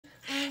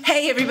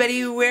Hey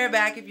everybody, we're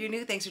back. If you're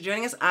new, thanks for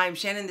joining us. I'm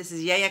Shannon. This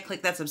is Yaya.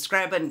 Click that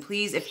subscribe button,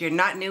 please. If you're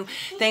not new,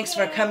 thanks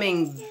for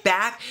coming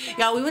back.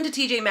 Y'all, we went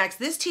to TJ Maxx.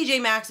 This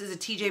TJ Maxx is a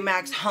TJ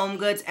Maxx Home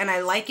Goods, and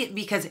I like it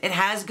because it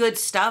has good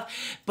stuff,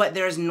 but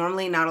there's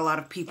normally not a lot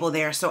of people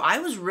there. So I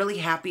was really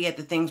happy at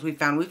the things we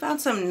found. We found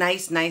some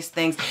nice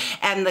things,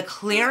 and the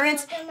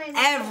clearance,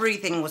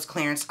 everything was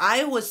clearance.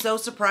 I was so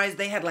surprised.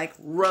 They had like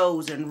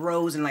rows and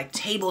rows and like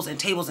tables and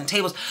tables and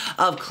tables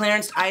of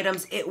clearance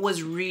items. It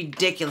was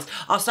ridiculous.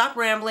 I'll stop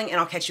rambling and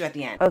I'll catch you at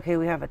the end. Okay,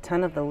 we have a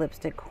ton of the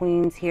lipstick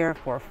queens here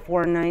for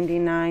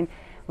 $4.99.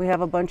 We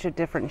have a bunch of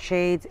different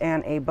shades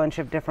and a bunch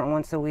of different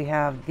ones. So we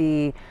have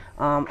the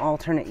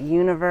alternate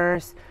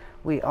universe.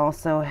 We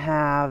also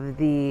have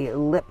the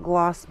lip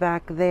gloss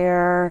back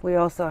there. We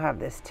also have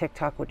this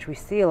TikTok, which we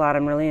see a lot.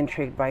 I'm really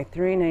intrigued by.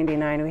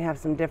 $3.99. We have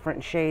some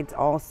different shades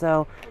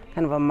also,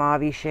 kind of a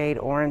mauve shade,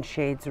 orange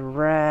shades,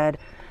 red.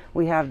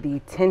 We have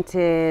the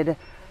tinted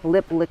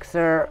lip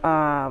elixir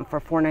for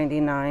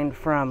 $4.99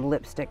 from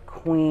Lipstick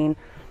Queen.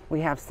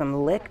 We have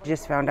some Lick.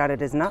 Just found out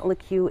it is not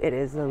Lick You, it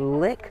is a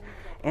Lick.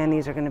 And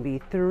these are going to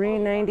be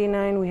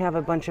 $3.99. We have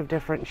a bunch of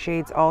different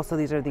shades also.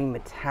 These are the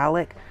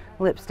metallic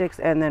lipsticks,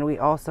 and then we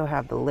also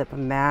have the lip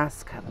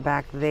mask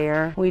back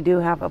there. We do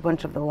have a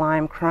bunch of the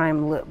Lime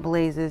Crime lip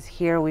blazes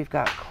here. We've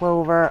got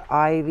Clover,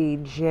 Ivy,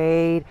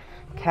 Jade,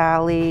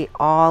 Cali,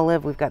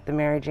 Olive. We've got the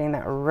Mary Jane,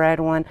 that red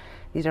one.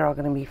 These are all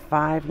going to be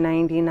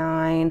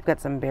 $5.99. We've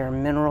got some Bare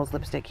Minerals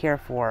lipstick here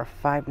for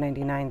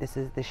 $5.99. This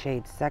is the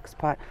shade Sex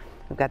Pot.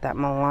 We've got that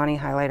Milani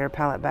highlighter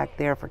palette back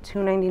there for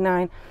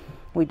 $2.99.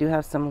 We do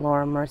have some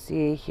Laura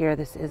Mercier here.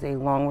 This is a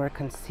longwear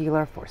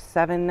concealer for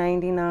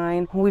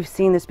 $7.99. We've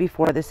seen this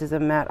before. This is a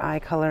matte eye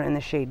color in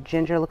the shade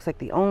Ginger. Looks like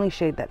the only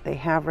shade that they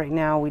have right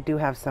now. We do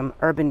have some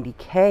Urban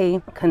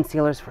Decay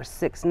concealers for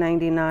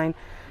 $6.99.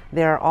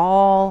 They're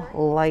all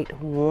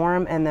light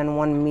warm, and then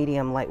one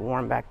medium light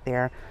warm back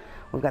there.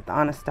 We've got the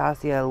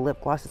Anastasia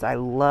lip glosses. I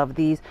love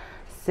these.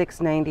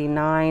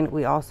 $6.99.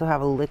 We also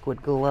have a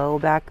Liquid Glow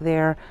back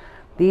there.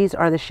 These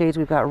are the shades.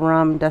 We've got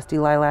Rum, Dusty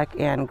Lilac,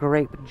 and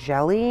Grape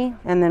Jelly.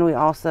 And then we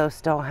also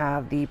still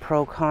have the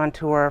Pro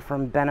Contour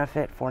from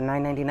Benefit for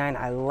 $9.99.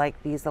 I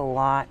like these a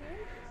lot.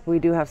 We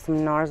do have some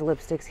NARS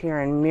lipsticks here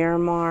in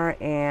Miramar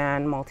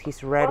and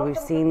Maltese Red. We've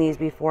seen these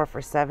before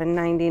for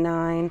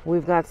 $7.99.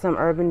 We've got some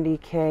Urban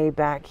Decay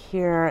back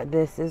here.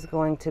 This is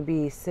going to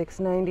be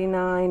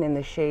 $6.99 in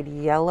the shade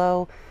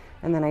Yellow.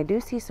 And then I do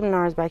see some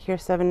NARS back here,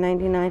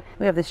 $7.99.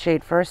 We have the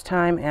shade First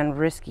Time and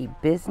Risky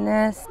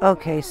Business.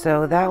 Okay,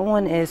 so that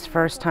one is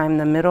First Time.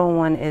 The middle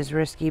one is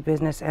Risky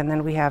Business. And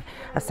then we have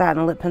a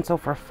satin lip pencil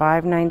for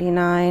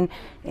 $5.99.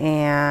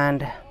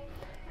 And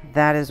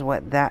that is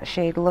what that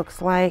shade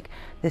looks like.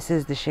 This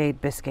is the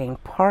shade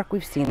Biscayne Park.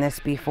 We've seen this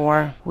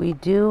before. We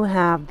do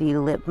have the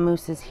lip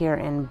mousses here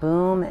in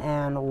Boom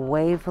and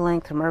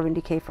Wavelength from Urban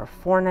Decay for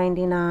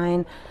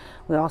 $4.99.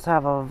 We also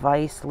have a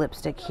Vice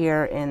lipstick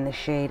here in the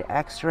shade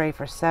X-Ray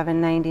for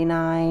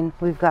 $7.99.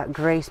 We've got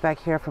Grace back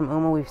here from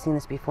Uma. We've seen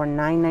this before,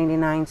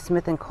 $9.99.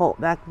 Smith & Colt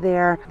back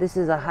there. This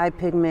is a high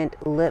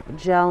pigment lip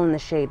gel in the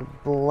shade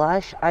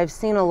Blush. I've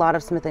seen a lot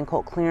of Smith &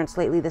 Colt clearance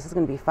lately. This is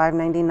going to be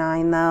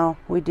 $5.99 though.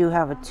 We do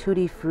have a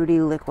Tutti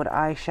Frutti liquid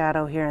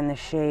eyeshadow here in the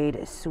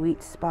shade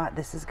Sweet Spot.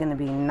 This is going to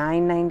be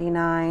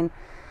 $9.99.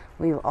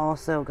 We've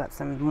also got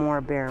some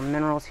more Bare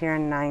Minerals here,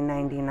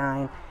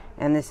 $9.99.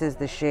 And this is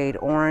the shade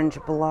Orange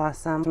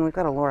Blossom. And we've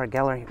got a Laura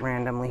Geller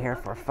randomly here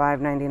for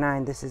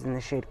 $5.99. This is in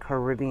the shade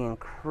Caribbean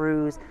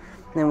Cruise.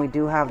 And then we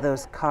do have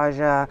those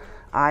Kaja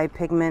eye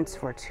pigments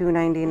for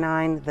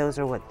 $2.99. Those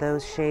are what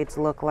those shades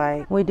look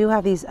like. We do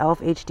have these e.l.f.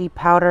 HD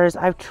powders.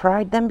 I've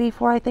tried them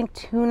before. I think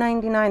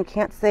 $2.99.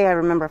 Can't say I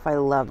remember if I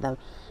love them.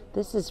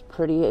 This is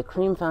pretty, a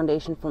cream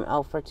foundation from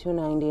e.l.f. for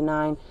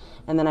 $2.99.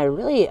 And then I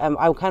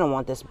kind of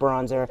want this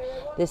bronzer.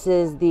 This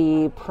is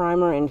the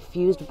Primer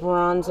Infused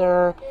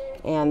Bronzer.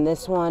 And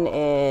this one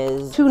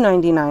is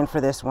 $2.99 for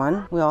this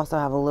one. We also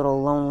have a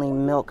little Lonely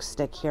Milk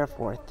stick here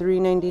for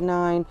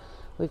 $3.99.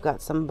 We've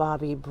got some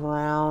Bobbi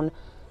Brown.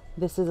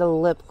 This is a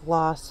lip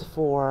gloss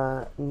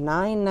for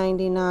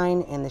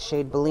 $9.99 in the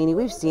shade Bellini.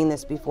 We've seen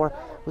this before.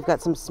 We've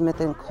got some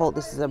Smith & Colt.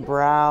 This is a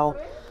brow,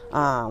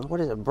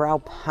 brow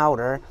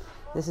powder.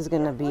 This is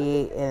going to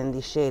be in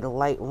the shade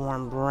Light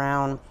Warm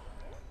Brown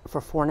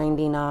for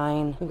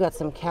 $4.99. We've got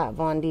some Kat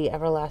Von D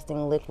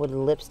Everlasting Liquid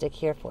Lipstick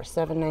here for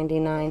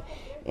 $7.99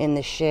 in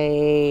the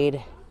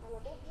shade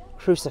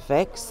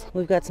Crucifix.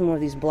 We've got some more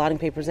of these blotting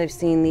papers. I've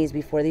seen these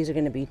before. These are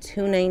going to be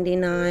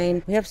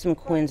 $2.99. We have some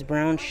Quinn's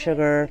Brown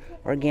Sugar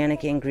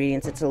Organic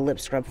Ingredients. It's a lip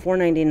scrub,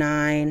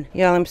 $4.99.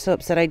 Y'all, I'm so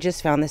upset. I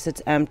just found this.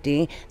 It's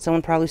empty.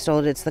 Someone probably stole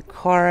it. It's the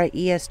Cara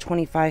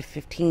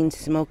ES2515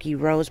 Smoky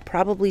Rose.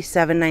 Probably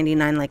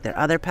 $7.99 like their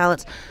other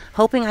palettes.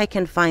 Hoping I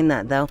can find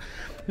that though.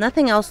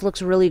 Nothing else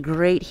looks really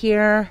great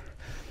here.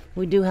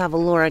 We do have a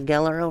Laura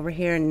Geller over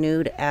here,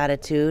 Nude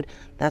Attitude.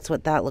 That's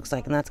what that looks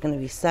like, and that's going to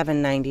be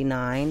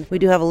 $7.99. We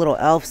do have a little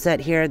e.l.f.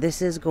 set here.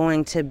 This is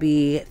going to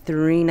be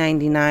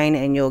 $3.99,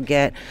 and you'll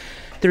get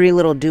 3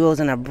 little duos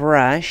and a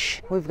brush.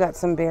 We've got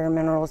some Bare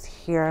Minerals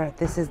here.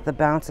 This is the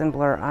Bounce and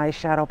Blur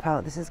eyeshadow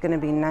palette. This is going to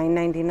be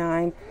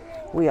 $9.99.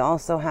 We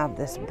also have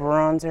this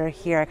bronzer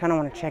here. I kind of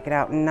want to check it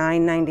out.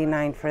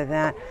 $9.99 for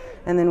that.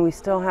 And then we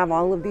still have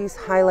all of these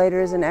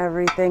highlighters and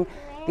everything.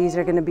 These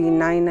are going to be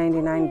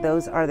 $9.99.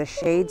 Those are the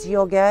shades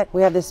you'll get.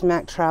 We have this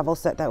MAC travel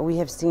set that we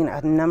have seen a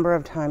number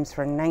of times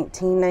for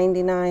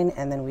 $19.99.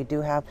 And then we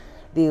do have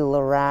the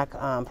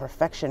Lorac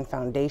Perfection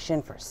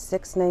Foundation for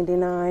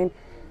 $6.99.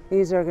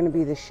 These are going to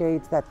be the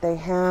shades that they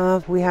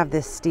have. We have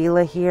this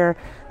Stila here.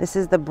 This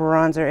is the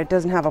bronzer. It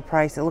doesn't have a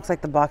price. It looks like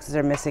the boxes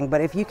are missing,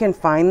 but if you can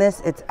find this,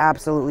 it's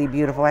absolutely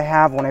beautiful. I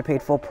have one. I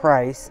paid full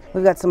price.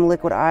 We've got some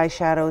liquid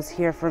eyeshadows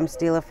here from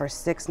Stila for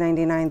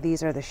 $6.99.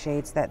 These are the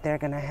shades that they're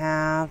going to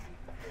have.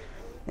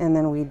 And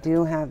then we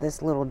do have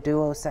this little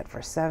duo set for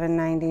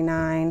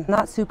 $7.99.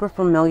 Not super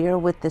familiar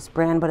with this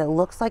brand, but it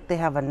looks like they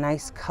have a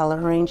nice color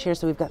range here.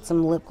 So we've got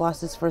some lip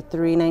glosses for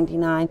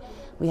 $3.99.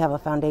 We have a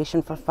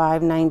foundation for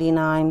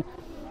 $5.99.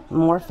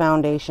 More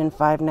foundation,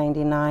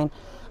 $5.99.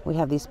 We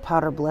have these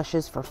powder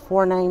blushes for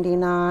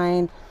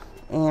 $4.99.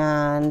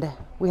 And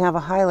we have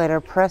a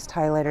highlighter, pressed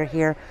highlighter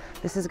here.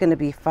 This is going to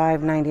be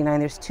 $5.99.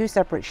 There's 2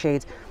 separate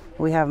shades.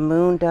 We have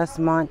Moon Dust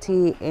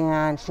Monty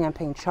and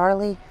Champagne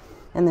Charlie.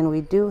 And then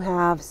we do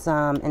have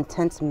some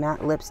intense matte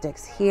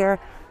lipsticks here.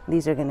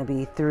 These are going to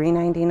be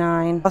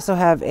 $3.99. Also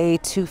have a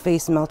Too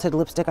Faced melted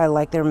lipstick. I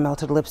like their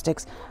melted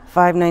lipsticks.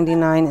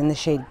 $5.99 in the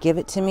shade Give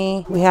It To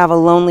Me. We have a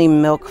Lonely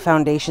Milk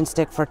foundation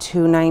stick for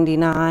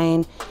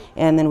 $2.99.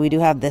 And then we do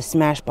have the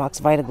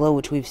Smashbox Vita Glow,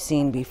 which we've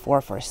seen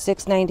before, for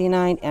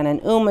 $6.99. And an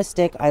Uma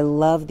stick. I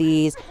love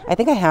these. I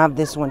think I have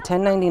this one,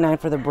 $10.99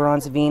 for the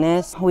Bronze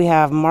Venus. We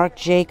have Marc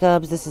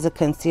Jacobs. This is a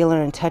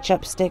concealer and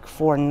touch-up stick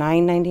for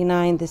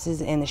 $9.99. This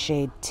is in the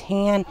shade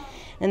Tan.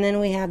 And then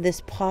we have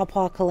this Paw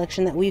Paw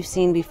collection that we've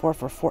seen before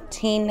for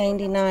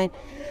 $14.99.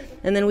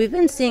 And then we've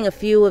been seeing a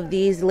few of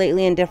these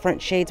lately in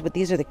different shades, but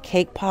these are the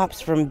Cake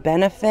Pops from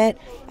Benefit.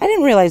 I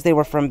didn't realize they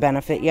were from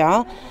Benefit,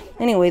 y'all.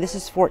 Anyway, this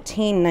is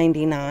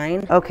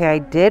 $14.99. Okay, I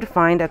did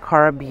find a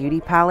Cara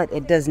Beauty palette.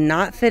 It does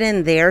not fit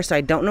in there, so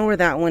I don't know where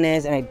that one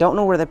is, and I don't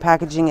know where the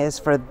packaging is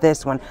for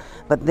this one.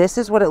 But this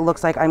is what it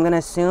looks like. I'm going to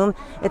assume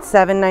it's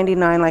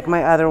 $7.99 like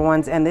my other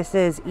ones, and this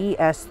is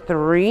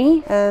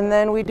ES3. And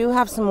then we do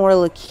have some more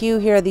LaQ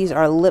here. These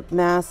are lip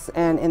masks,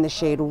 and in the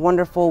shade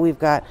Wonderful, we've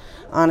got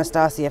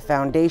Anastasia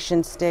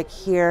foundation stick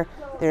here.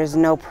 There's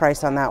no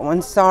price on that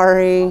one,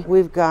 sorry.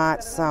 We've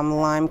got some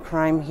Lime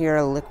Crime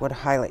here, liquid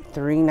highlight,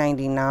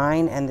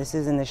 $3.99, and this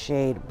is in the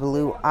shade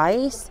Blue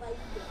Ice.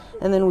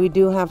 And then we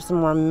do have some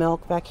more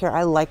Milk back here.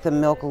 I like the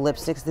Milk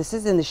lipsticks. This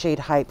is in the shade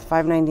Hype,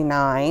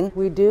 $5.99.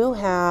 We do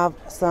have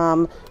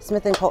some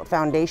Smith & Colt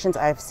foundations.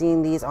 I've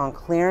seen these on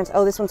clearance.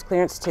 Oh, this one's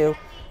clearance too,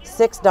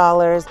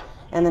 $6.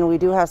 And then we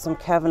do have some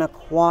Kevyn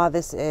Aucoin.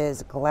 This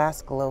is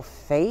Glass Glow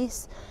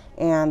Face,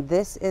 and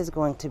this is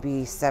going to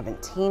be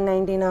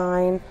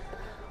 $17.99.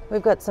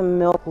 We've got some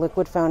Milk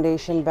liquid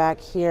foundation back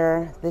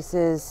here. This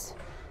is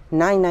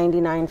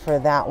 $9.99 for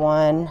that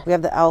one. We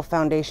have the e.l.f.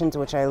 foundations,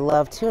 which I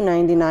love,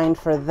 $2.99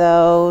 for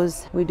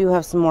those. We do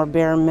have some more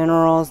Bare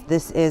Minerals.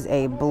 This is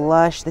a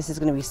blush. This is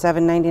going to be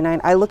 $7.99.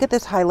 I look at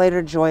this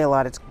highlighter Joy a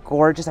lot. It's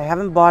gorgeous. I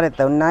haven't bought it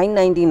though.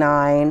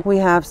 $9.99. We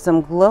have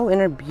some Glow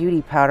Inner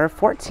Beauty powder,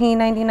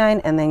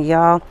 $14.99. And then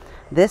y'all,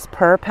 this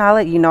Purr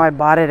palette, you know I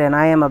bought it and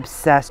I am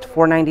obsessed,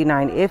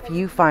 $4.99. If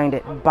you find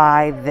it,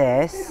 buy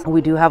this.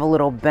 We do have a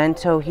little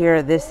bento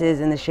here. This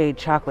is in the shade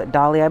Chocolate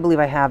Dolly. I believe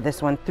I have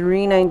this one,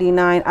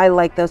 $3.99. I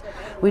like those.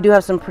 We do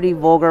have some Pretty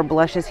Vulgar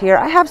blushes here.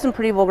 I have some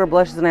Pretty Vulgar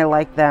blushes and I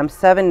like them,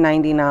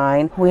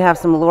 $7.99. We have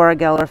some Laura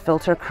Geller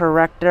filter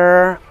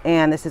corrector,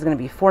 and this is going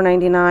to be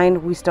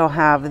 $4.99. We still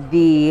have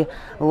the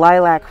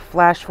Lilac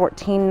Flash,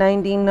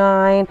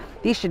 $14.99.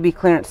 These should be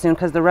clearance soon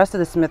because the rest of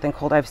the Smith &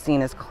 Colt I've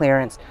seen is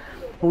clearance.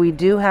 We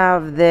do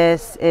have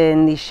this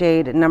in the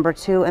shade number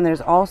 2, and there's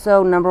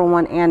also number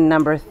 1 and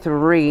number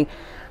 3.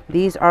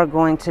 These are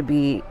going to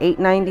be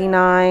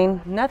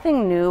 $8.99.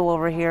 Nothing new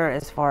over here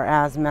as far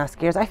as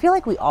mascaras. I feel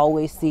like we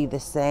always see the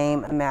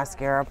same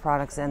mascara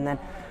products, and then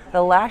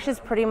the lashes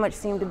pretty much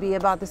seem to be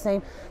about the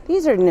same.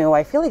 These are new.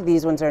 I feel like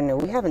these ones are new.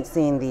 We haven't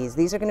seen these.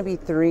 These are going to be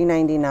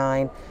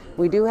 $3.99.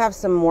 We do have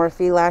some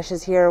Morphe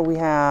lashes here. We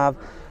have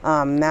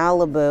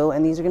Malibu,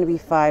 and these are going to be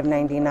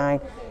 $5.99.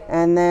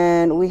 And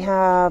then we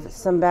have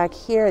some back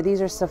here. These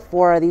are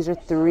Sephora. These are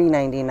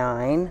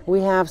 $3.99.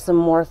 We have some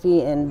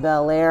Morphe in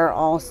Bel Air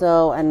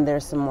also, and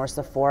there's some more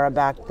Sephora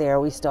back there.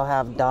 We still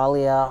have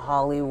Dahlia,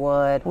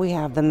 Hollywood. We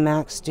have the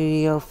MAC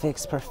Studio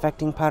Fix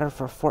Perfecting Powder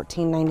for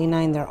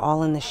 $14.99. They're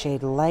all in the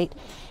shade Light.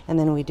 And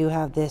then we do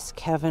have this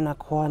Kevyn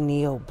Aucoin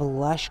Neo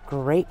Blush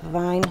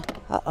Grapevine.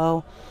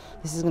 Uh-oh.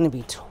 This is going to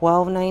be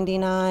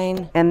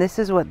 $12.99. And this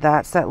is what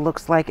that set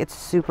looks like. It's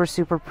super,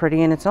 super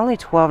pretty, and it's only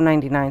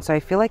 $12.99. So I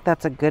feel like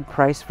that's a good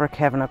price for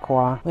Kevyn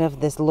Aucoin. We have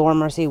this Laura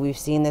Mercier. We've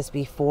seen this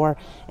before.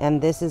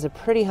 And this is a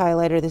pretty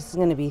highlighter. This is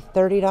going to be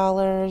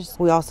 $30.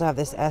 We also have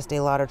this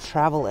Estee Lauder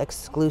Travel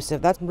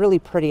Exclusive. That's really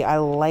pretty. I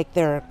like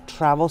their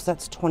travel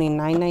sets,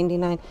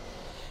 $29.99.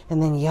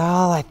 And then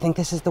y'all, I think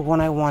this is the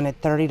one I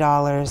wanted,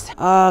 $30.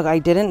 Ugh, I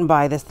didn't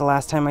buy this the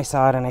last time I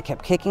saw it, and I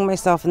kept kicking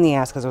myself in the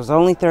ass because it was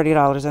only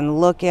 $30, and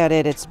look at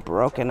it, it's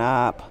broken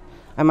up.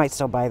 I might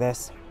still buy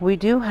this. We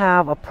do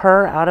have a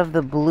Purr Out of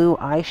the Blue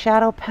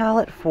eyeshadow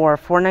palette for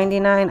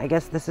 $4.99. I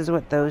guess this is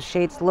what those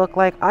shades look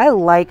like. I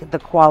like the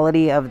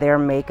quality of their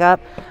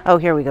makeup. Oh,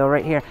 here we go,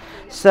 right here.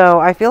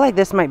 So I feel like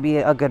this might be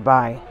a good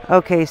buy.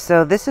 Okay,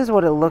 so this is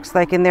what it looks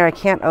like in there. I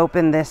can't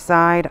open this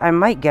side. I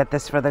might get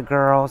this for the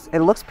girls. It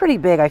looks pretty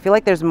big. I feel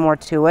like there's more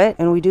to it.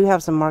 And we do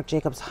have some Marc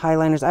Jacobs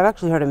highliners. I've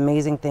actually heard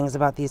amazing things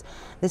about these.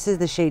 This is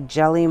the shade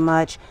Jelly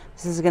Much.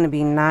 This is going to be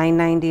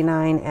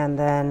 $9.99, and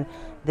then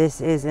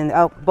this is in,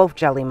 oh, both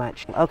Jelly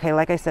Much. Okay,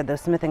 like I said,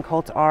 those Smith &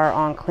 Colts are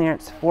on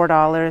clearance,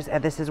 $4.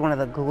 And this is one of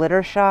the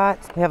glitter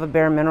shots. We have a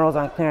Bare Minerals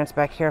on clearance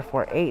back here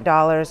for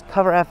 $8.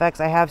 Cover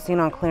FX I have seen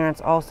on clearance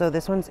also.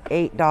 This one's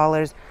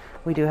 $8.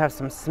 We do have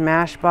some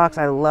Smashbox.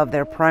 I love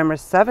their primer.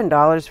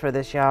 $7 for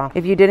this, y'all.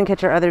 If you didn't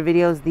catch our other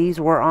videos, these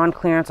were on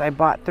clearance. I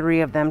bought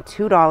 3 of them,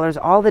 $2.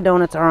 All the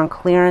donuts are on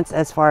clearance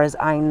as far as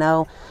I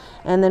know.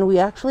 And then we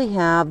actually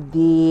have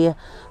the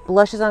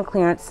blushes on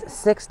clearance,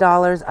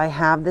 $6. I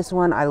have this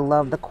one. I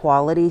love the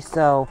quality,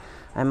 so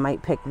I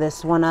might pick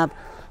this one up.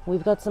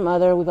 We've got some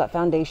other, we've got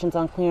foundations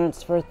on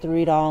clearance for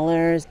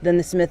 $3. Then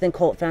the Smith &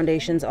 Colt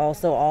foundations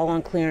also all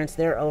on clearance.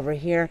 They're over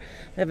here.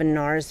 We have a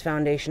NARS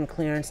foundation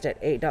clearanced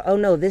at $8. Oh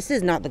no, this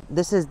is not the,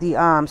 this is the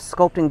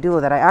sculpting duo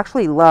that I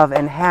actually love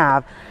and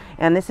have.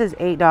 And this is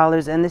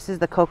 $8, and this is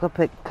the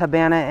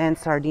Copacabana and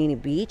Sardini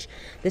Beach.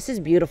 This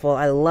is beautiful.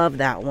 I love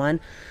that one.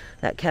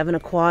 That Kevin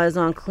Aqua is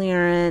on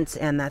clearance,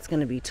 and that's going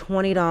to be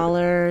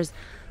 $20.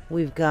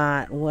 We've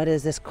got, what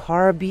is this?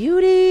 Car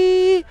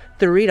Beauty,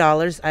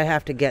 $3. I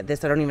have to get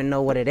this. I don't even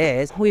know what it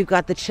is. We've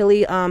got the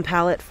Chili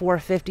palette,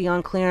 $4.50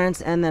 on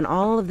clearance, and then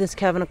all of this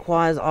Kevin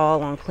Aqua is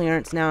all on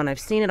clearance now, and I've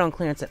seen it on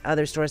clearance at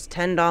other stores,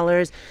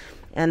 $10.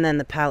 And then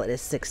the palette is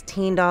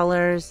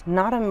 $16.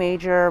 Not a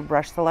major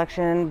brush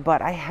selection,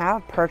 but I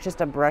have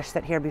purchased a brush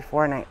set here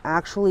before, and I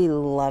actually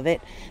love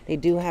it. They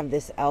do have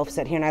this e.l.f.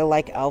 set here, and I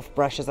like e.l.f.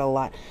 brushes a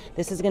lot.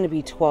 This is going to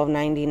be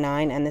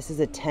 $12.99, and this is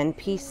a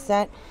 10-piece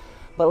set.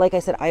 But like I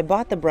said, I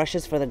bought the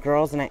brushes for the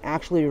girls, and I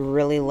actually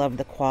really love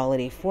the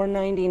quality.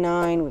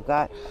 $4.99. We've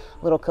got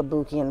little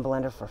Kabuki and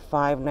blender for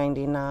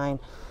 $5.99.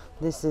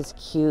 This is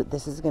cute.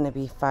 This is going to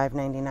be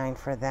 $5.99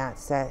 for that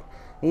set.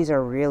 These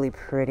are really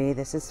pretty.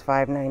 This is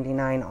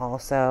 $5.99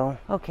 also.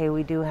 Okay,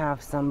 we do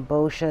have some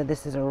Boscia.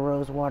 This is a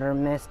Rosewater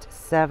Mist,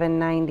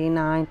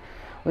 $7.99.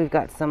 We've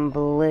got some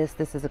Bliss.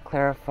 This is a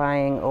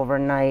clarifying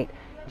overnight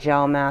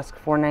gel mask,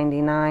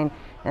 $4.99.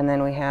 And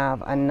then we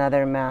have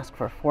another mask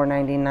for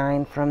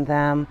 $4.99 from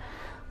them.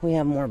 We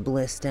have more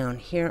Bliss down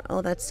here.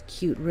 Oh, that's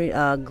cute.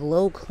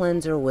 Glow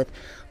cleanser with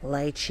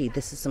lychee.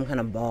 This is some kind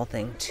of ball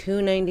thing,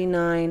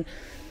 $2.99.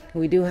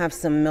 We do have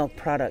some milk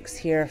products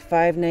here,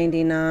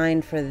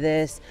 $5.99 for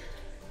this.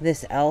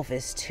 This e.l.f.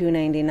 is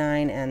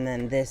 $2.99, and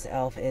then this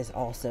e.l.f. is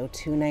also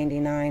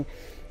 $2.99.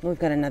 We've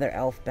got another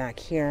e.l.f. back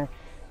here.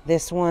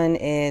 This one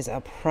is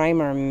a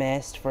primer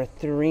mist for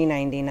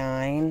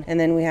 $3.99. And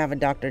then we have a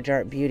Dr.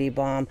 Jart Beauty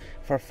Balm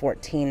for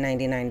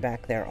 $14.99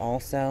 back there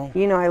also.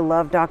 You know, I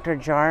love Dr.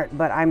 Jart,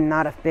 but I'm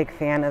not a big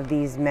fan of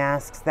these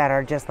masks that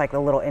are just like a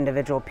little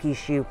individual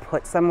piece you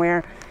put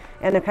somewhere.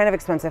 And they're kind of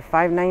expensive,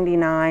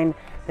 $5.99.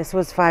 This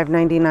was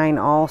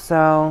 $5.99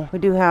 also. We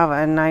do have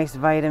a nice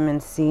vitamin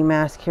C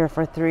mask here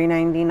for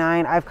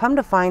 $3.99. I've come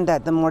to find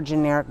that the more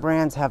generic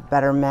brands have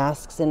better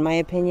masks, in my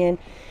opinion.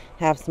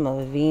 Have some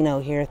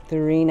Aveeno here,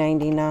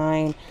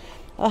 $3.99.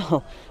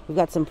 Oh, we've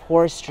got some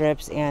pore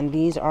strips, and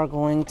these are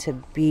going to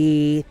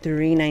be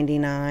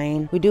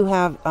 $3.99. We do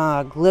have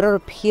a glitter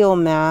peel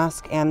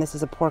mask, and this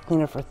is a pore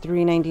cleaner for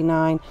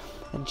 $3.99.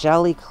 A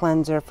jelly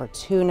cleanser for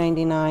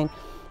 $2.99.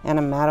 And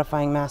a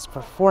mattifying mask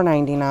for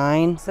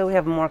 $4.99. So we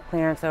have more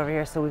clearance over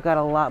here. So we've got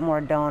a lot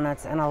more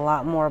donuts and a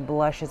lot more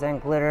blushes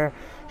and glitter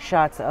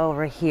shots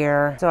over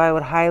here. So I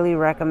would highly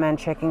recommend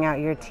checking out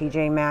your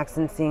TJ Maxx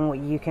and seeing what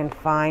you can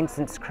find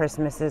since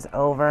Christmas is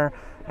over.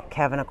 At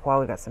Kevin Aqua,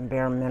 we got some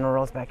Bare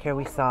Minerals back here.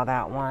 We saw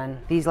that one.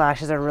 These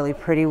lashes are really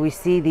pretty. We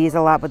see these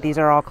a lot, but these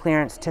are all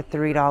clearance to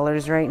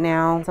 $3 right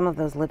now. Some of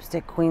those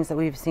lipstick queens that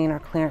we've seen are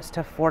clearance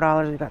to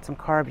 $4. We've got some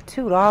Carb,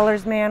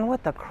 $2, man.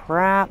 What the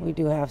crap? We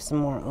do have some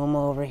more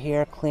Uma over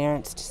here,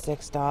 clearance to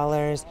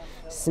 $6.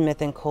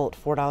 Smith & Colt,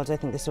 $4. I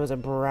think this was a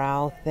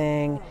brow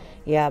thing.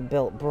 Yeah,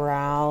 Built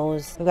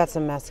Brows. We've got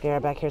some mascara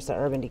back here. It's the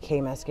Urban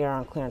Decay mascara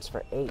on clearance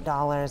for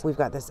 $8. We've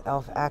got this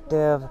e.l.f.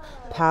 Active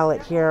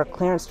palette here,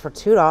 clearance for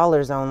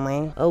 $2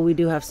 only. Oh, we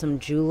do have some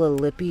Jula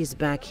lippies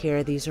back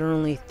here. These are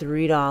only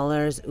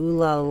 $3. Ooh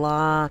La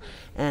La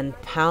and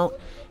Pout.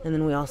 And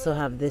then we also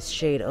have this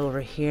shade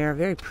over here,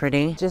 very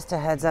pretty. Just a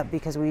heads up,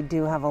 because we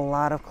do have a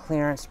lot of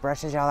clearance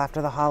brushes, y'all.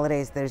 After the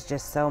holidays, there's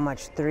just so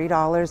much.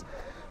 $3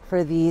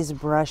 for these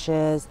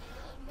brushes.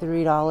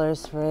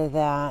 $3 for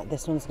that.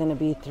 This one's going to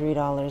be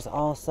 $3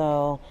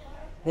 also.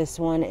 This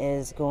one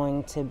is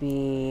going to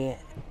be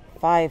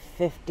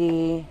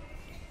 $5.50.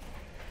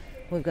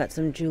 We've got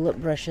some julep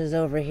brushes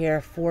over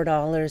here,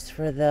 $4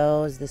 for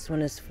those. This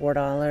one is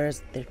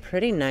 $4. They're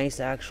pretty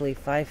nice actually,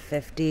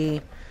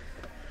 $5.50.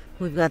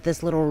 We've got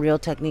this little Real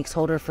Techniques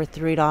holder for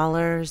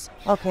 $3.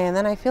 Okay, and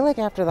then I feel like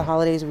after the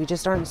holidays, we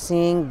just aren't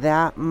seeing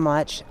that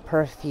much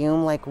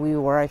perfume like we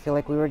were. I feel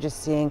like we were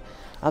just seeing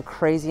a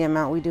crazy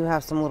amount. We do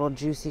have some little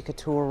Juicy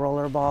Couture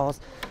roller balls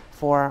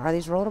for, are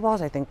these roller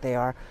balls? I think they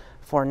are,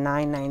 for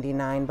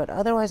 $9.99. But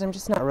otherwise, I'm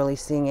just not really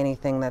seeing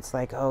anything that's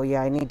like, oh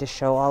yeah, I need to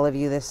show all of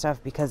you this stuff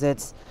because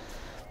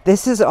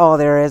this is all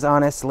there is,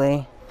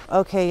 honestly.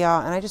 Okay,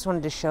 y'all, and I just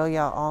wanted to show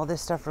y'all all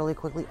this stuff really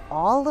quickly.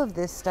 All of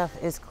this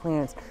stuff is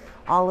clearance.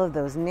 All of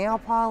those nail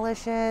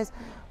polishes.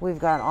 We've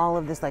got all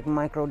of this like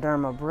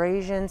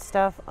microdermabrasion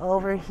stuff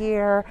over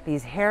here.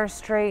 These hair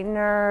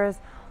straighteners,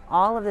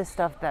 all of this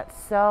stuff, that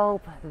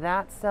soap,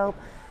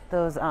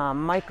 those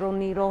micro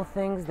needle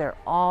things, they're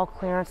all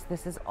clearance.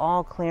 This is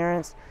all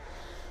clearance.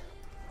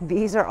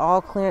 These are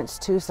all clearance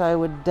too, so I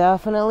would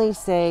definitely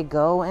say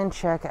go and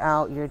check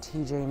out your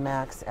TJ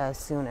Maxx as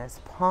soon as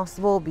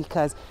possible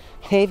because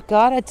they've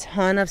got a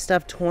ton of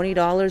stuff.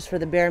 $20 for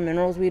the bare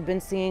minerals we'd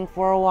been seeing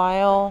for a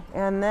while.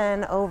 And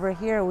then over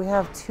here we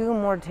have 2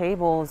 more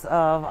tables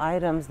of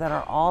items that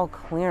are all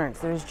clearance.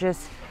 There's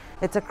just,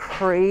 it's a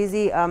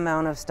crazy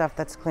amount of stuff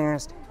that's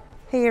clearance.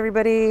 Hey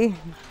everybody.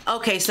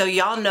 Okay, so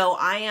y'all know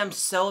I am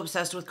so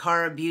obsessed with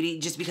Cara Beauty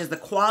just because the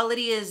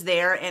quality is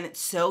there and it's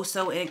so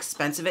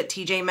inexpensive at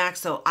TJ Maxx.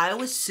 So I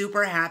was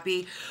super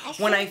happy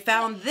when I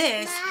found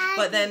this,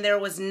 but then there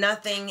was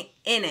nothing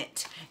in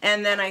it.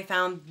 And then I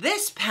found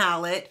this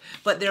palette,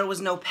 but there was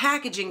no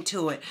packaging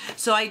to it.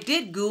 So I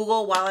did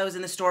Google while I was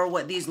in the store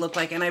what these look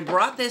like, and I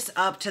brought this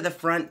up to the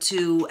front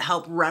to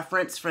help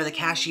reference for the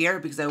cashier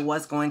because I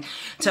was going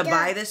to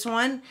buy this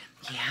one.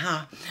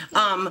 Yeah,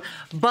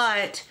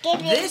 but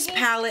this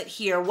palette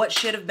here, what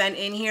should have been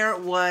in here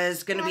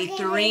was gonna be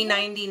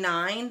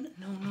 $3.99.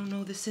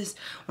 No, this is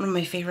one of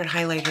my favorite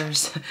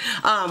highlighters.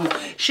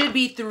 Should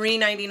be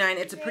 $3.99.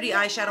 It's a pretty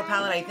eyeshadow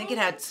palette. I think it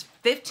has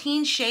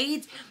 15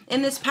 shades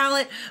in this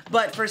palette,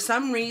 but for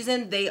some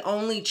reason they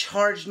only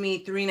charged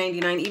me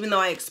 $3.99, even though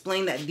I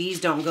explained that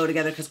these don't go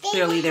together because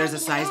clearly there's a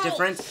size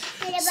difference.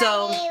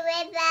 So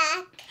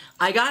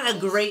I got a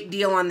great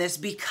deal on this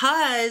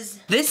because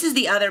this is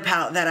the other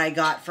palette that I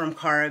got from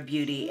Cara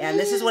Beauty, and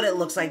this is what it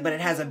looks like, but it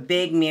has a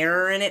big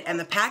mirror in it, and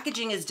the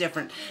packaging is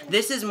different.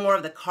 This is more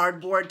of the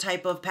cardboard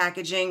type of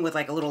packaging with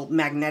like a little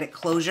magnetic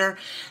closure.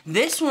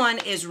 This one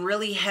is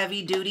really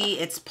heavy duty.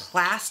 It's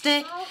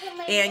plastic,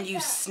 and you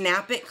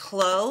snap it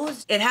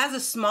closed. It has a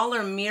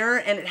smaller mirror,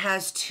 and it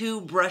has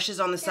 2 brushes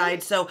on the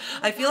side, so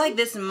I feel like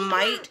this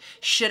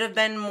should have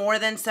been more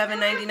than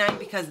 $7.99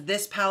 because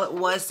this palette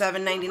was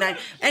 $7.99.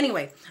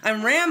 Anyway,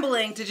 I'm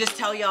rambling to just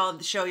show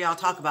y'all,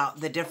 talk about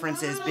the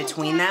differences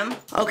between them.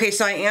 Okay,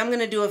 so I am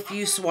gonna do a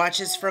few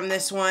swatches from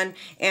this one,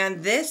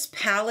 and this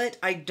palette,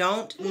 I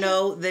don't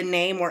know the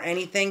name or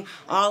anything.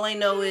 All I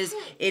know is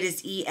it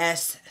is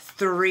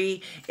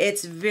ES3.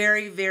 It's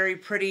very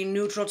pretty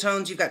neutral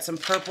tones. You've got some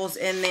purples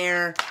in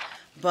there,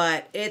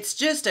 but it's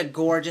just a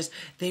gorgeous,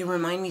 they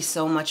remind me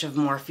so much of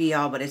Morphe,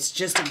 y'all, but it's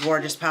just a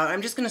gorgeous palette.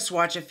 I'm just gonna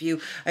swatch a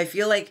few. I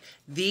feel like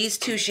these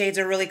 2 shades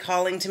are really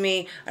calling to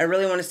me. I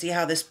really wanna see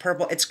how this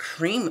purple, it's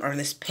cream, or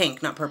this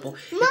pink, not purple.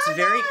 Mama! It's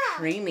very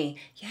creamy.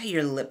 Yeah,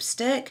 your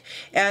lipstick.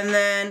 And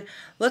then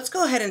let's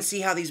go ahead and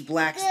see how these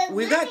blacks,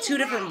 we've got 2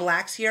 different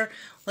blacks here.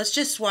 Let's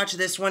just swatch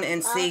this one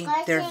and see.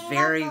 They're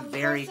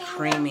very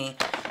creamy.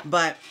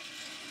 But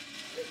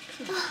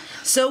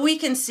so we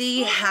can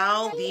see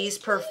how these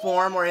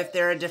perform or if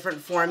they're a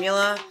different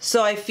formula.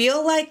 So I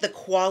feel like the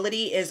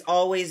quality is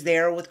always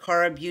there with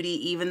Cara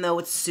Beauty, even though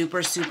it's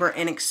super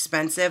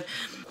inexpensive.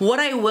 What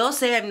I will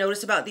say I've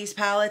noticed about these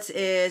palettes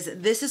is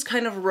this is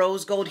kind of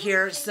rose gold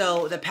here,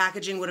 so the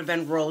packaging would have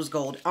been rose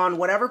gold. On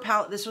whatever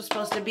palette this was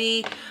supposed to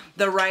be,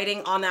 the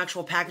writing on the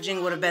actual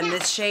packaging would have been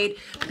this shade,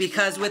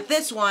 because with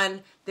this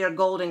one, they're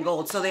gold and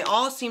gold. So they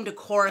all seem to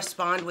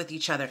correspond with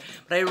each other.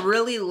 But I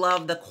really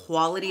love the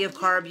quality of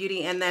Cara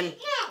Beauty, and then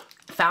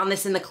found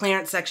this in the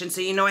clearance section, so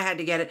you know I had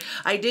to get it.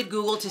 I did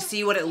Google to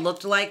see what it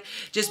looked like,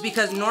 just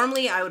because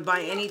normally I would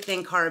buy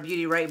anything Cara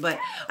Beauty, right? But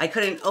I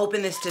couldn't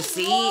open this to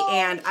see,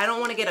 and I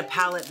don't want to get a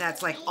palette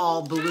that's like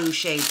all blue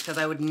shades because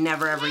I would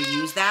never ever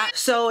use that.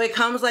 So it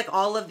comes like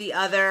all of the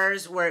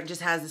others where it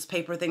just has this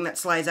paper thing that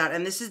slides out,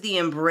 and this is the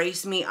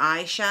Embrace Me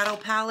eyeshadow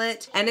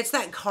palette, and it's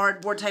that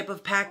cardboard type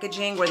of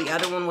packaging where the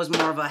other one was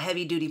more of a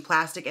heavy duty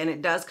plastic, and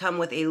it does come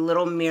with a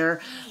little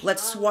mirror.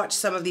 Let's swatch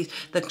some of these.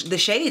 The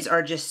shades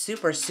are just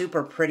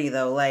super pretty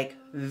though, like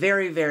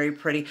very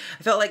pretty.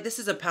 I felt like this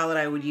is a palette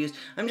I would use.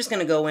 I'm just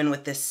gonna go in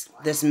with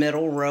this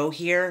middle row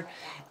here.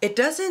 It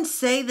doesn't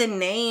say the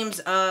names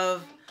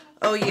of,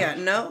 oh yeah,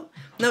 no,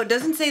 it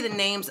doesn't say the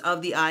names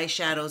of the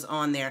eyeshadows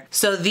on there.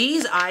 So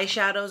these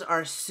eyeshadows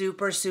are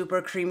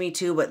super creamy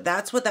too, but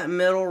that's what that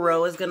middle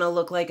row is gonna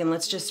look like. And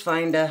let's just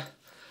find a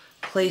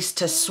place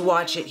to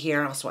swatch it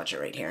here. I'll swatch it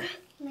right here.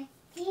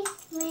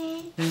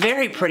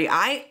 Very pretty.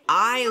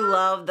 I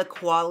love the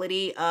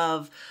quality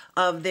of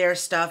their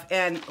stuff,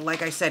 and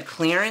like I said,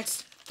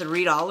 clearance,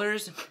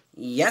 $3.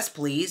 Yes,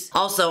 please.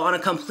 Also, on a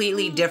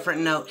completely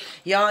different note,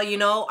 y'all, you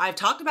know, I've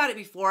talked about it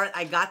before.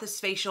 I got this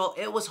facial.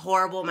 It was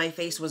horrible. My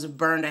face was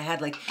burned. I had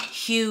like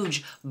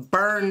huge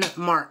burn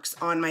marks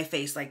on my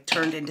face, like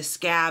turned into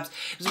scabs.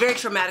 It was very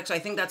traumatic, so I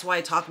think that's why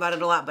I talk about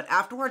it a lot. But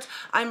afterwards,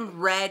 I'm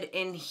red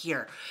in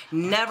here.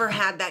 Never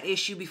had that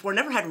issue before.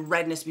 Never had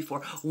redness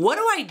before. What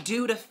do I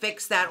do to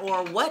fix that?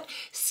 Or what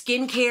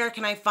skincare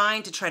can I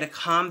find to try to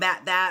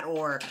combat that?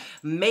 Or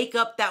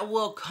makeup that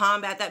will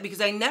combat that? Because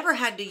I never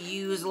had to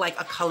use like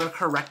a color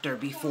corrector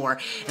before,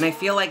 and I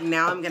feel like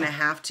now I'm gonna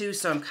have to,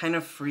 so I'm kind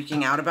of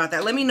freaking out about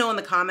that. Let me know in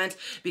the comments,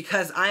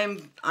 because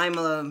I'm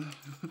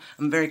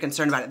very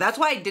concerned about it. That's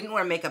why I didn't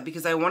wear makeup,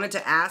 because I wanted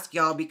to ask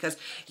y'all, because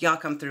y'all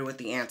come through with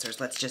the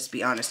answers. Let's just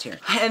be honest here.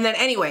 And then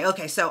anyway,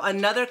 okay, so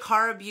another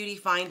Cara Beauty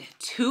find,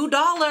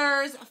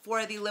 $2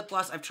 for the lip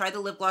gloss. I've tried the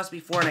lip gloss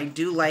before and I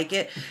do like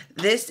it.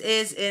 This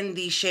is in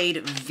the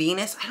shade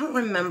Venus. I don't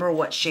remember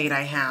what shade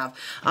I have,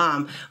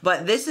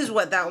 but this is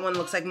what that one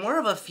looks like. More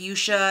of a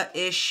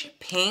fuchsia-ish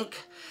pink.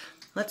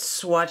 Let's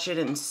swatch it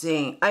and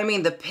see. I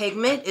mean, the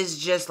pigment is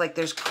just like,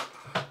 there's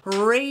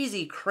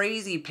crazy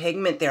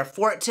pigment there.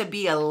 For it to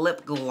be a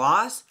lip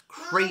gloss,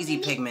 crazy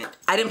pigment.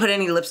 I didn't put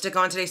any lipstick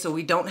on today, so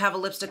we don't have a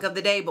lipstick of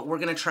the day, but we're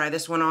gonna try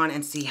this one on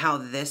and see how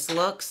this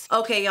looks.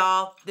 Okay,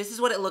 y'all, this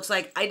is what it looks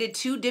like. I did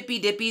 2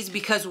 dippy dippies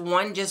because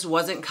one just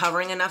wasn't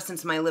covering enough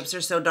since my lips are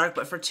so dark,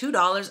 but for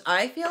 $2,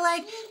 I feel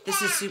like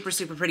this is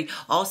super pretty.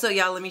 Also,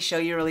 y'all, let me show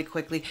you really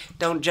quickly.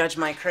 Don't judge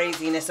my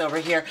craziness over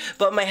here,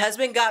 but my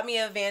husband got me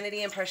a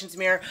Vanity Impressions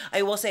mirror.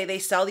 I will say they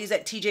sell these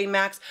at TJ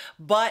Maxx,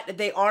 but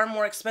they are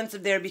more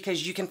expensive there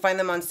because you can find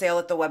them on sale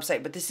at the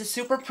website, but this is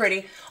super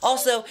pretty.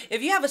 Also,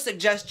 if you have a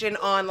suggestion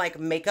on like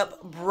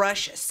makeup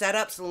brush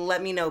setups,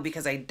 let me know,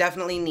 because I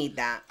definitely need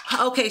that.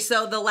 Okay,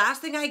 so the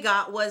last thing I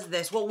got was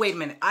this. Well, wait a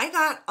minute. I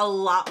got a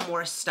lot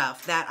more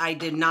stuff that I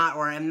did not,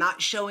 or am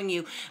not showing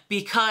you,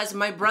 because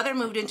my brother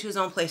moved into his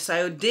own place.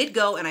 So I did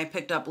go and I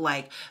picked up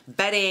like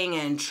bedding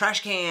and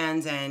trash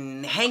cans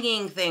and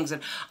hanging things,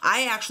 and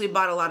I actually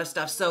bought a lot of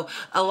stuff. So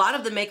a lot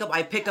of the makeup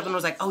I picked up and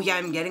was like, oh yeah,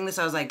 I'm getting this.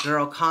 I was like,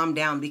 girl, calm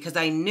down, because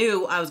I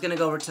knew I was gonna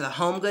go over to the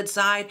home goods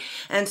side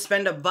and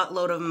spend a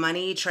buttload of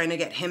money trying to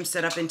get him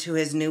set up into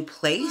his new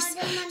place.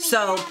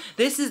 So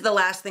this is the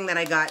last thing that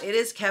I got. It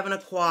is Kevin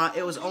Aucoin.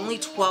 It was only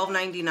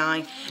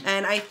 $12.99,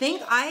 and I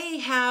think I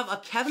have a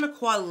Kevin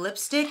Aucoin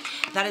lipstick.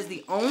 That is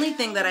the only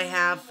thing that I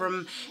have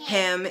from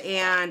him,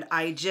 and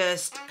I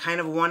just kind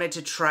of wanted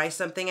to try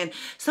something. And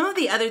some of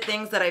the other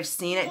things that I've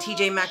seen at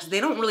TJ Maxx,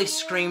 they don't really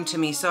scream to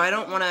me, so I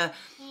don't want to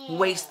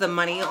waste the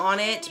money on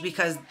it,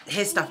 because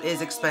his stuff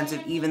is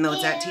expensive even though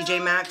it's at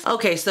TJ Maxx.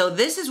 Okay, so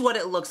this is what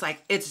it looks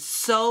like. It's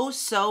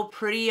so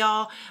pretty,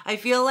 y'all. I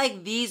feel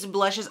like these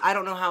blushes, I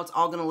don't know how it's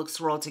all gonna look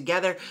swirled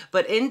together,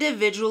 but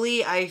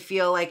individually I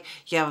feel like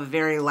you have a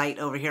very light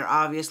over here,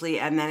 obviously,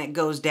 and then it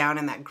goes down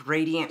in that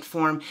gradient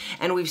form.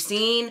 And we've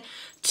seen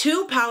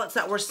 2 palettes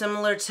that were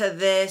similar to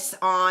this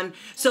on,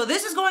 so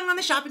this is going on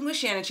the Shopping with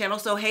Shannon channel,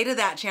 so hey to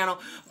that channel,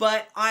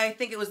 but I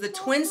think it was the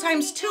Twins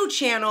 ×2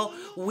 channel.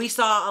 We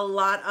saw a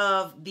lot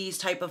of these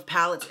type of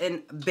palettes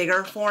in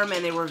bigger form,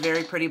 and they were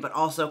very pretty, but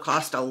also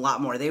cost a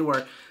lot more. They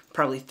were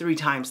probably 3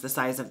 times the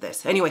size of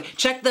this. Anyway,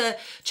 check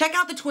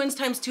out the Twins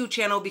 ×2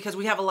 channel, because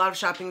we have a lot of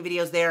shopping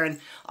videos there, and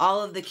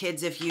all of the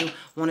kids, if you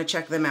want to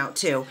check them out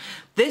too.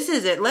 This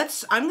is it.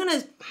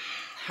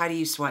 How do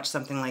you swatch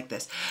something like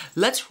this?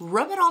 Let's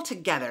rub it all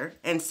together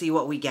and see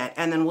what we get,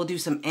 and then we'll do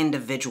some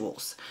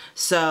individuals.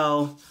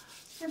 So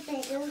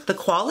the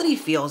quality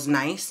feels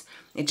nice.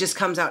 It just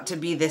comes out to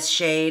be this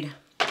shade.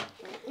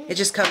 It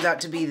just comes out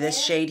to be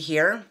this shade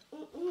here.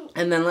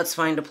 And then let's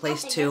find a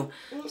place to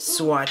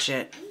swatch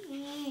it.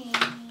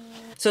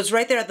 So it's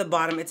right there at the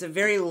bottom. It's a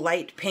very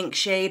light pink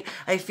shade.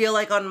 I feel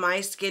like on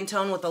my skin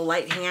tone with a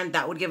light hand,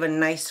 that would give a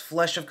nice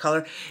flush of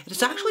color.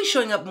 It's actually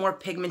showing up more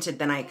pigmented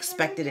than I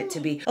expected it to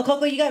be. Oh,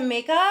 Coco, you got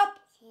makeup?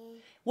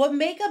 What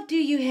makeup do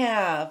you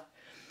have?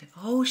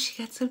 Oh,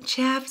 she got some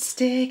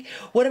chapstick.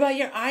 What about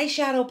your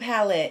eyeshadow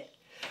palette?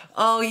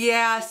 Oh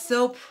yeah,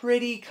 so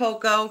pretty,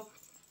 Coco.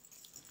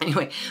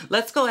 Anyway,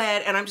 let's go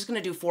ahead, and I'm just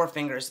gonna do 4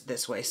 fingers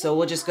this way. So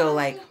we'll just go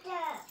like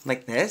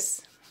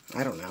this.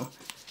 I don't know.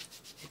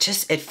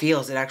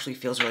 It actually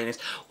feels really nice.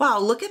 Wow,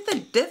 look at the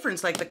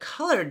difference, like the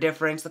color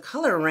difference, the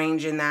color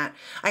range in that.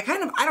 I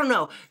don't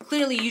know.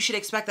 Clearly you should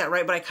expect that,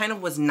 right? But I kind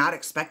of was not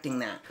expecting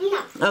that.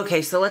 Yeah.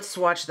 Okay, so let's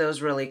swatch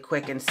those really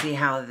quick and see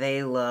how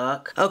they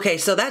look. Okay,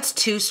 so that's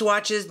 2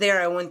 swatches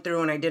there. I went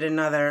through and I did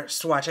another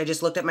swatch. I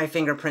just looked at my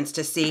fingerprints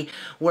to see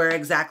where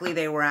exactly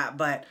they were at,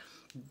 but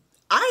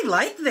I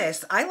like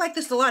this. I like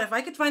this a lot. If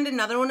I could find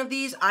another one of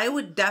these, I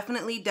would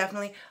definitely.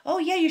 Oh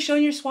yeah, you're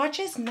showing your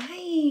swatches?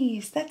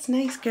 Nice. That's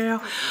nice,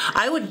 girl.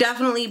 I would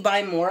definitely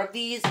buy more of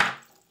these.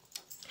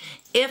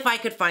 If I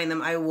could find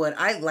them, I would.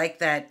 I like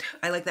that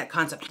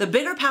concept. The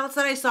bigger palettes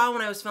that I saw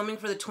when I was filming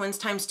for the Twins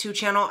 ×2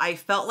 channel, I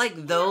felt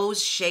like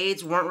those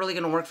shades weren't really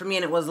gonna work for me,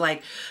 and it was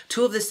like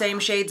 2 of the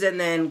same shades and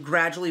then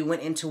gradually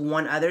went into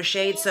 1 other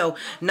shade. So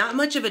not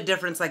much of a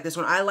difference like this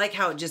one. I like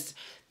how it just,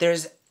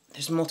 there's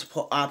there's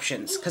multiple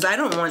options because I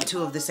don't want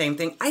two of the same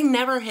thing. I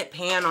never hit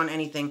pan on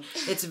anything.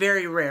 It's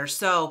very rare.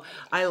 So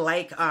I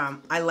like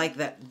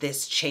that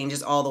this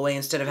changes all the way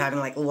instead of having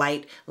like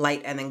light,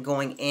 and then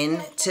going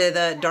into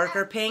the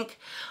darker pink.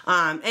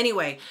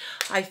 Anyway,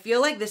 I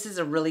feel like this is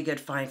a really good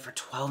find for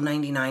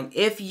 $12.99.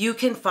 If you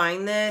can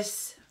find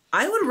this,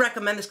 I would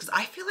recommend this because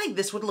I feel like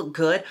this would look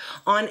good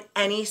on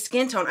any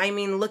skin tone. I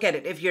mean, look at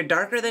it. If you're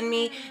darker than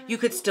me, you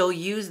could still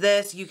use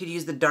this. You could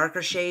use the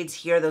darker shades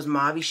here, those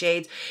mauve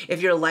shades.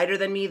 If you're lighter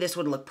than me, this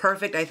would look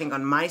perfect. I think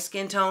on my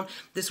skin tone,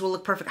 this will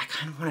look perfect. I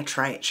kind of want to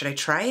try it. Should I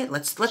try it?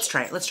 Let's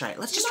try it. Let's try it.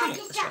 Let's just try it.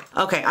 Let's try it.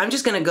 Okay, I'm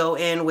just going to go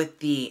in with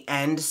the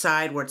end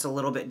side where it's a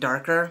little bit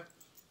darker.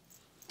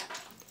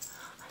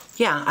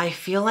 Yeah, I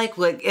feel like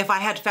if I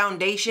had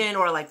foundation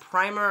or like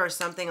primer or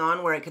something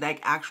on where it could like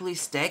actually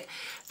stick,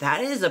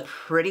 that is a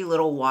pretty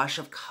little wash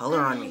of color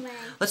on me.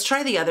 Let's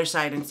try the other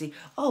side and see.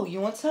 Oh, you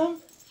want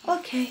some?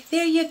 Okay,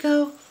 there you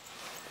go.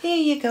 There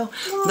you go.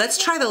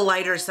 Let's try the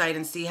lighter side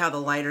and see how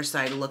the lighter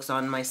side looks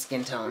on my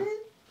skin tone.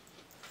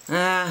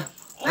 I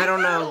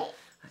don't know.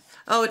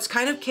 Oh, it's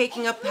kind of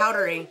caking up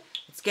powdery.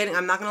 It's getting,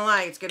 I'm not gonna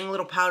lie, it's getting a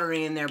little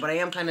powdery in there, but I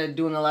am kind of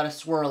doing a lot of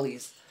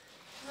swirlies.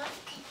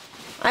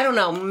 I don't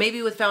know,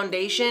 maybe with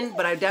foundation,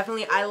 but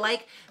I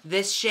like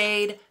this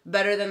shade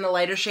better than the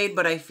lighter shade,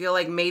 but I feel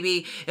like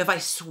maybe if I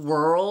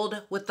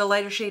swirled with the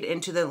lighter shade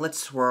into the, let's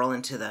swirl.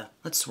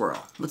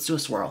 Let's do a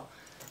swirl.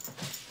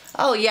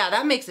 Oh yeah,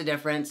 that makes a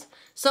difference.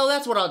 So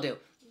that's what I'll do.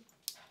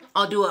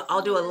 I'll do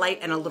a light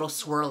and a little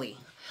swirly.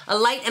 A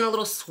light and a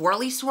little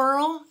swirly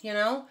swirl, you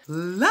know?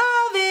 Love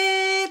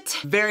it!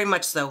 Very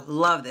much so.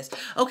 Love this.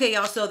 Okay,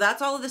 y'all, so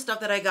that's all of the stuff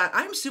that I got.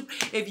 I'm super...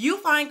 If you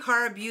find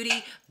Cara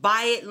Beauty,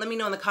 buy it. Let me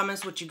know in the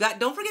comments what you got.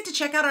 Don't forget to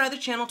check out our other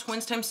channel,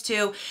 Twins Times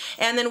 2.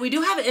 And then we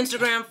do have an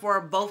Instagram for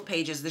both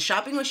pages. The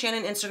Shopping with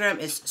Shannon Instagram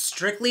is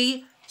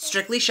strictly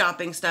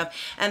shopping stuff,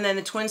 and then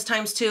the Twins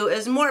Times 2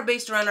 is more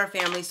based around our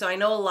family. So I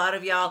know a lot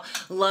of y'all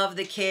love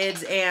the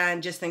kids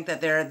and just think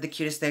that they're the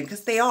cutest thing,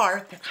 because they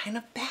are. They're kind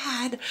of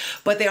bad,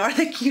 but they are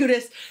the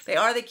cutest. They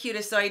are the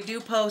cutest. So I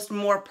do post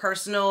more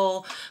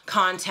personal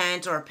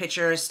content or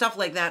pictures, stuff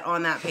like that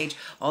on that page,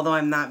 although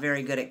I'm not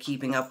very good at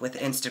keeping up with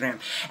Instagram.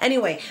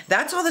 Anyway,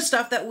 that's all the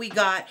stuff that we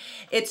got.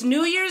 It's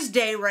New Year's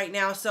Day right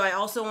now, so I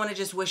also want to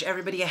just wish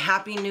everybody a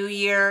happy new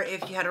year.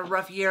 If you had a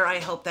rough year, I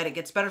hope that it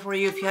gets better for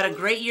you. If you had a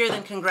great year,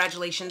 then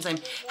congratulations. I'm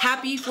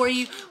happy for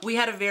you. We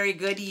had a very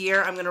good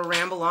year. I'm going to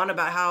ramble on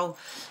about how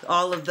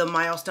all of the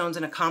milestones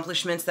and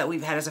accomplishments that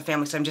we've had as a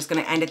family, so I'm just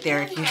going to end it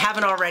there. If you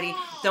haven't already,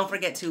 don't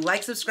forget to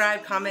like,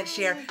 subscribe, comment,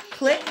 share,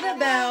 click the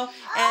bell,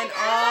 and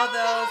all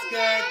those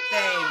good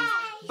things.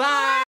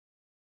 Bye!